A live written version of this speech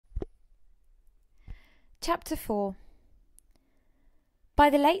Chapter 4.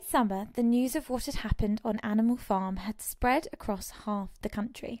 By the late summer, the news of what had happened on Animal Farm had spread across half the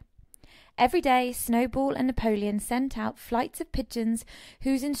country. Every day, Snowball and Napoleon sent out flights of pigeons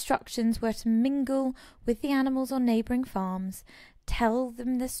whose instructions were to mingle with the animals on neighbouring farms, tell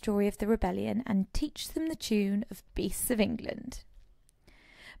them the story of the rebellion, and teach them the tune of Beasts of England.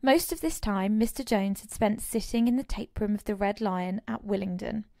 Most of this time, Mr. Jones had spent sitting in the tape-room of the Red Lion at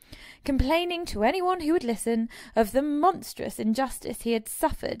Willingdon, complaining to anyone who would listen of the monstrous injustice he had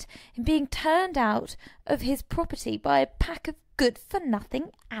suffered in being turned out of his property by a pack of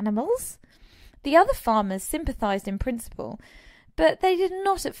good-for-nothing animals. The other farmers sympathised in principle, but they did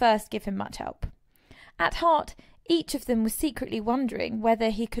not at first give him much help. At heart, each of them was secretly wondering whether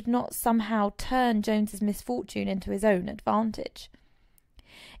he could not somehow turn Jones's misfortune into his own advantage.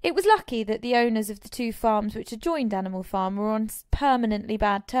 It was lucky that the owners of the two farms which adjoined Animal Farm were on permanently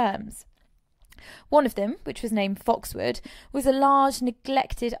bad terms. One of them, which was named Foxwood, was a large,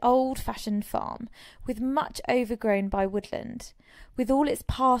 neglected, old-fashioned farm, with much overgrown by woodland, with all its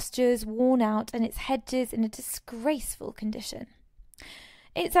pastures worn out and its hedges in a disgraceful condition.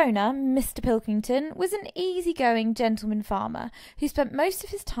 Its owner, Mr. Pilkington, was an easy-going gentleman farmer who spent most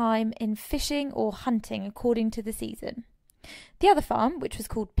of his time in fishing or hunting according to the season. The other farm, which was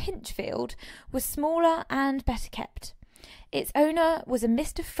called Pinchfield, was smaller and better kept. Its owner was a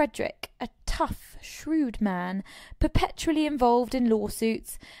Mr. Frederick, a tough, shrewd man, perpetually involved in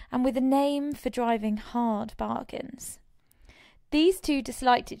lawsuits, and with a name for driving hard bargains. These two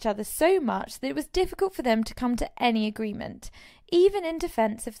disliked each other so much that it was difficult for them to come to any agreement, even in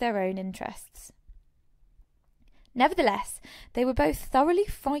defence of their own interests. Nevertheless, they were both thoroughly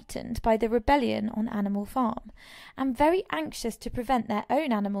frightened by the rebellion on Animal Farm, and very anxious to prevent their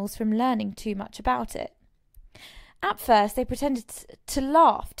own animals from learning too much about it. At first they pretended to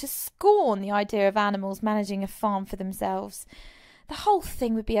laugh, to scorn the idea of animals managing a farm for themselves. The whole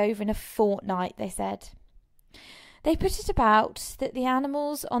thing would be over in a fortnight, they said. They put it about that the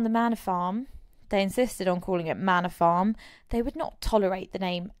animals on the Manor Farm — they insisted on calling it Manor Farm, they would not tolerate the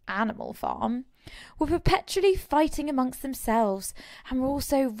name Animal Farm — were perpetually fighting amongst themselves, and were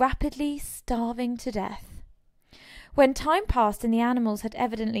also rapidly starving to death. When time passed and the animals had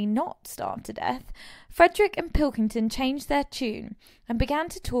evidently not starved to death, Frederick and Pilkington changed their tune and began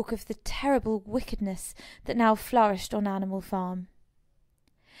to talk of the terrible wickedness that now flourished on Animal Farm.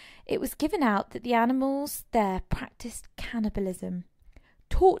 It was given out that the animals there practised cannibalism,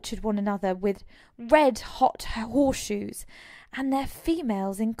 tortured one another with red-hot horseshoes, and their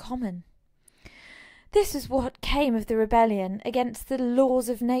females in common. This was what came of the rebellion against the laws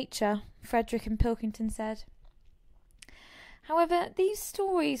of nature, Frederick and Pilkington said. However, these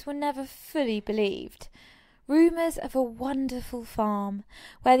stories were never fully believed. Rumours of a wonderful farm,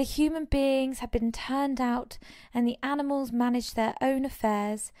 where the human beings had been turned out and the animals managed their own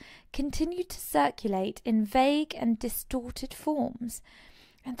affairs, continued to circulate in vague and distorted forms,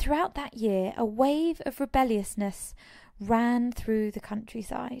 and throughout that year a wave of rebelliousness ran through the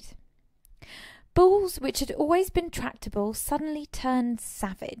countryside. Bulls, which had always been tractable, suddenly turned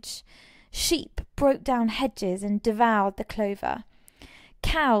savage. Sheep broke down hedges and devoured the clover.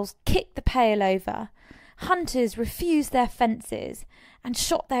 Cows kicked the pail over. Hunters refused their fences and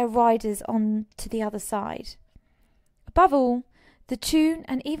shot their riders on to the other side. Above all, the tune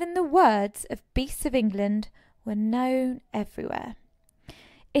and even the words of Beasts of England were known everywhere.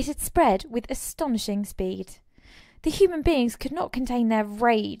 It had spread with astonishing speed. The human beings could not contain their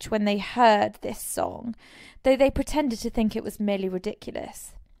rage when they heard this song, though they pretended to think it was merely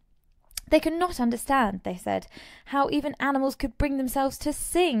ridiculous. They could not understand, they said, how even animals could bring themselves to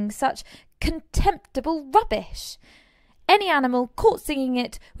sing such contemptible rubbish. Any animal caught singing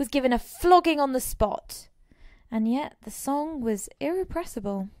it was given a flogging on the spot. And yet the song was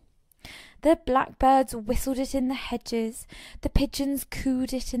irrepressible. The blackbirds whistled it in the hedges, the pigeons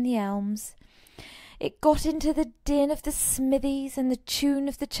cooed it in the elms. It got into the din of the smithies and the tune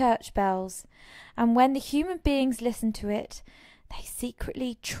of the church bells, and when the human beings listened to it, they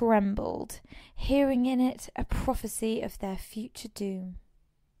secretly trembled, hearing in it a prophecy of their future doom.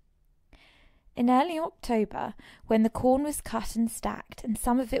 In early October, when the corn was cut and stacked, and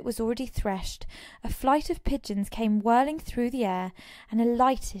some of it was already threshed, a flight of pigeons came whirling through the air and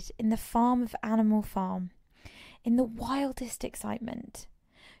alighted in the farm of Animal Farm, in the wildest excitement.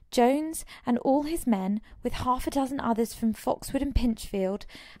 Jones and all his men, with 6 others from Foxwood and Pinchfield,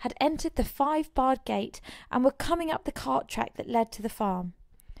 had entered the 5-barred gate and were coming up the cart track that led to the farm.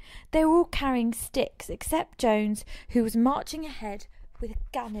 They were all carrying sticks, except Jones, who was marching ahead with a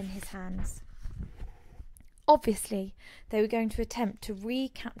gun in his hands. Obviously, they were going to attempt to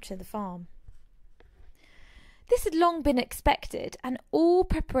recapture the farm. This had long been expected, and all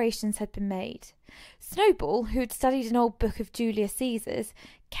preparations had been made. Snowball, who had studied an old book of Julius Caesar's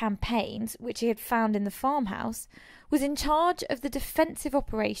campaigns, which he had found in the farmhouse, was in charge of the defensive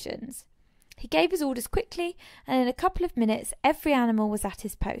operations. He gave his orders quickly, and in a couple of minutes every animal was at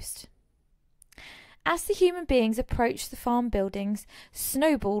his post. As the human beings approached the farm buildings,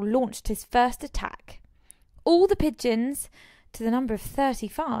 Snowball launched his first attack. All the pigeons, to the number of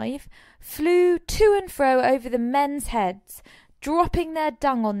 35, flew to and fro over the men's heads, dropping their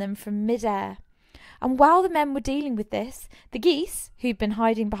dung on them from mid-air. And while the men were dealing with this, the geese, who'd been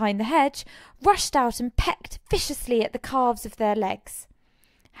hiding behind the hedge, rushed out and pecked viciously at the calves of their legs.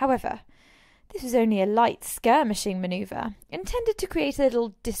 However, this was only a light skirmishing manoeuvre, intended to create a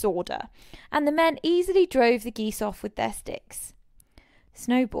little disorder, and the men easily drove the geese off with their sticks.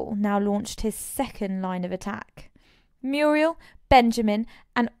 Snowball now launched his second line of attack. Muriel, Benjamin,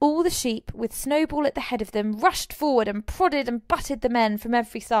 and all the sheep, with Snowball at the head of them, rushed forward and prodded and butted the men from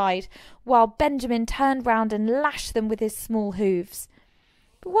every side, while Benjamin turned round and lashed them with his small hooves.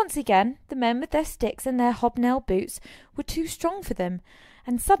 But once again, the men with their sticks and their hobnail boots were too strong for them,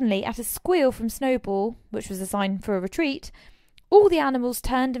 and suddenly, at a squeal from Snowball, which was a sign for a retreat, all the animals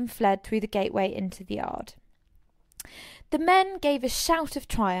turned and fled through the gateway into the yard. The men gave a shout of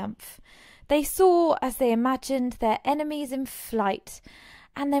triumph. They saw, as they imagined, their enemies in flight,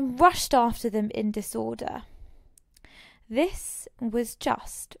 and then rushed after them in disorder. This was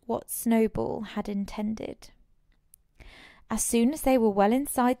just what Snowball had intended. As soon as they were well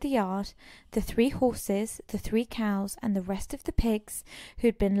inside the yard, the 3 horses, the 3 cows, and the rest of the pigs, who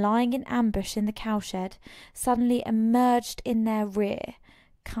had been lying in ambush in the cowshed, suddenly emerged in their rear,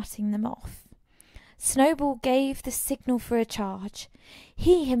 cutting them off. Snowball gave the signal for a charge.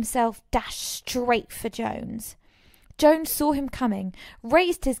 He himself dashed straight for Jones. Jones saw him coming,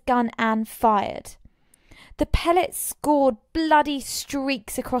 raised his gun and fired. The pellets scored bloody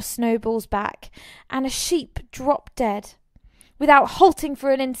streaks across Snowball's back, and a sheep dropped dead. Without halting for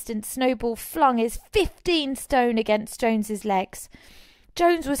an instant, Snowball flung his 15 stone against Jones's legs.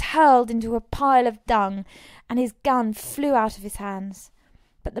 Jones was hurled into a pile of dung, and his gun flew out of his hands.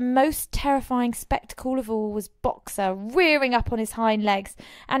 But the most terrifying spectacle of all was Boxer rearing up on his hind legs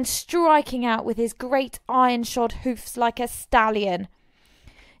and striking out with his great iron-shod hoofs like a stallion.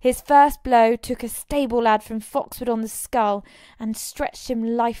 His first blow took a stable lad from Foxwood on the skull and stretched him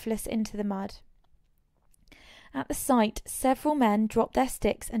lifeless into the mud. At the sight, several men dropped their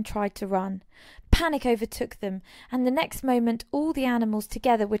sticks and tried to run. Panic overtook them, and the next moment all the animals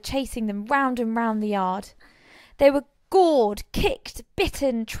together were chasing them round and round the yard. They were gored, kicked,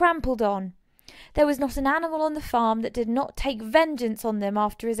 bitten, trampled on. There was not an animal on the farm that did not take vengeance on them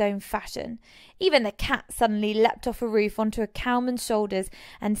after his own fashion. Even the cat suddenly leapt off a roof onto a cowman's shoulders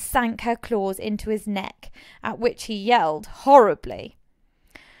and sank her claws into his neck, at which he yelled horribly.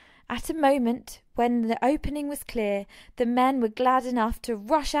 At a moment when the opening was clear, the men were glad enough to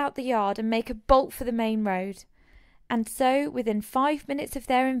rush out the yard and make a bolt for the main road. And so, within 5 minutes of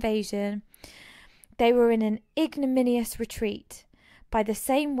their invasion, they were in an ignominious retreat, by the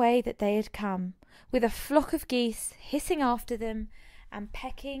same way that they had come, with a flock of geese hissing after them and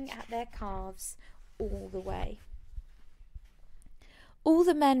pecking at their calves all the way. All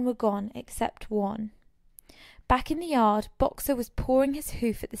the men were gone except one. Back in the yard, Boxer was pouring his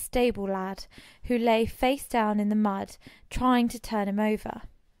hoof at the stable lad, who lay face down in the mud, trying to turn him over.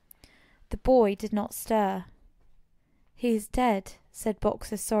 The boy did not stir. "He is dead," said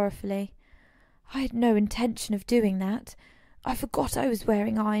Boxer sorrowfully. "I had no intention of doing that. I forgot I was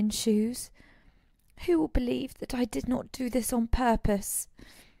wearing iron shoes. Who will believe that I did not do this on purpose?"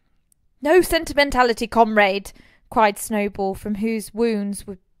 "No sentimentality, comrade!" cried Snowball, from whose wounds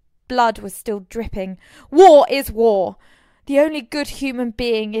blood was still dripping. "War is war. The only good human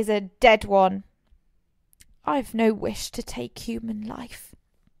being is a dead one." "I've no wish to take human life,"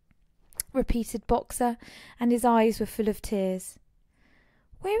 repeated Boxer, and his eyes were full of tears.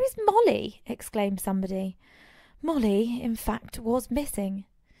 "Where is Molly?" exclaimed somebody. Molly, in fact, was missing.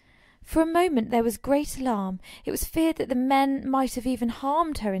 For a moment there was great alarm. It was feared that the men might have even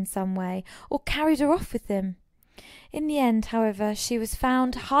harmed her in some way, or carried her off with them. In the end, however, she was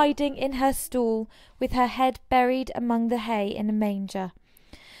found hiding in her stall, with her head buried among the hay in a manger.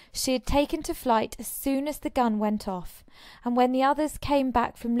 She had taken to flight as soon as the gun went off, and when the others came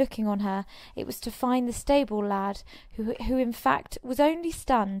back from looking on her, it was to find the stable lad, who in fact was only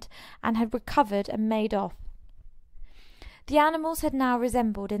stunned, and had recovered and made off. The animals had now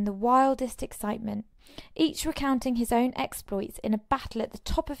resembled in the wildest excitement, each recounting his own exploits in a battle at the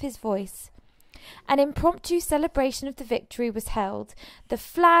top of his voice. An impromptu celebration of the victory was held. The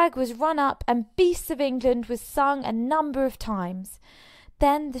flag was run up and Beasts of England was sung a number of times.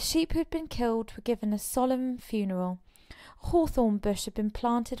 Then the sheep who had been killed were given a solemn funeral. A hawthorn bush had been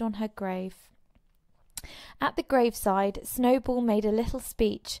planted on her grave. At the graveside, Snowball made a little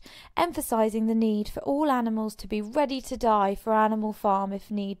speech, emphasising the need for all animals to be ready to die for Animal Farm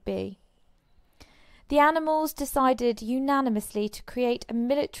if need be. The animals decided unanimously to create a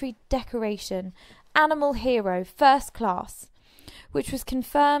military decoration, Animal Hero First Class, which was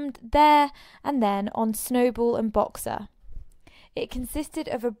confirmed there and then on Snowball and Boxer. It consisted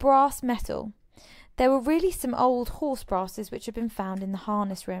of a brass medal. There were really some old horse brasses which had been found in the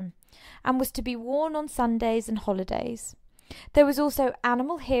harness room, and was to be worn on Sundays and holidays. There was also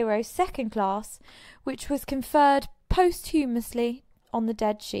Animal Hero Second Class, which was conferred posthumously on the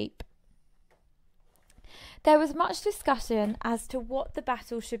dead sheep. There was much discussion as to what the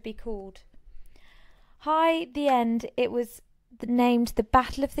battle should be called. By the end it was named the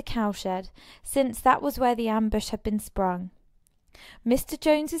Battle of the Cowshed, since that was where the ambush had been sprung. Mr.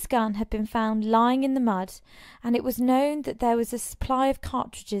 Jones's gun had been found lying in the mud, and it was known that there was a supply of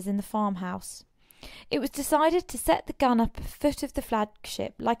cartridges in the farmhouse. It was decided to set the gun up at the foot of the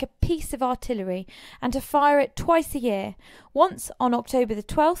flagship like a piece of artillery, and to fire it twice a year, once on October the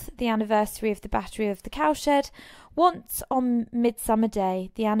 12th, the anniversary of the Battle of the Cowshed, once on Midsummer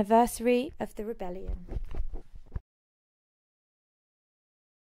Day, the anniversary of the rebellion.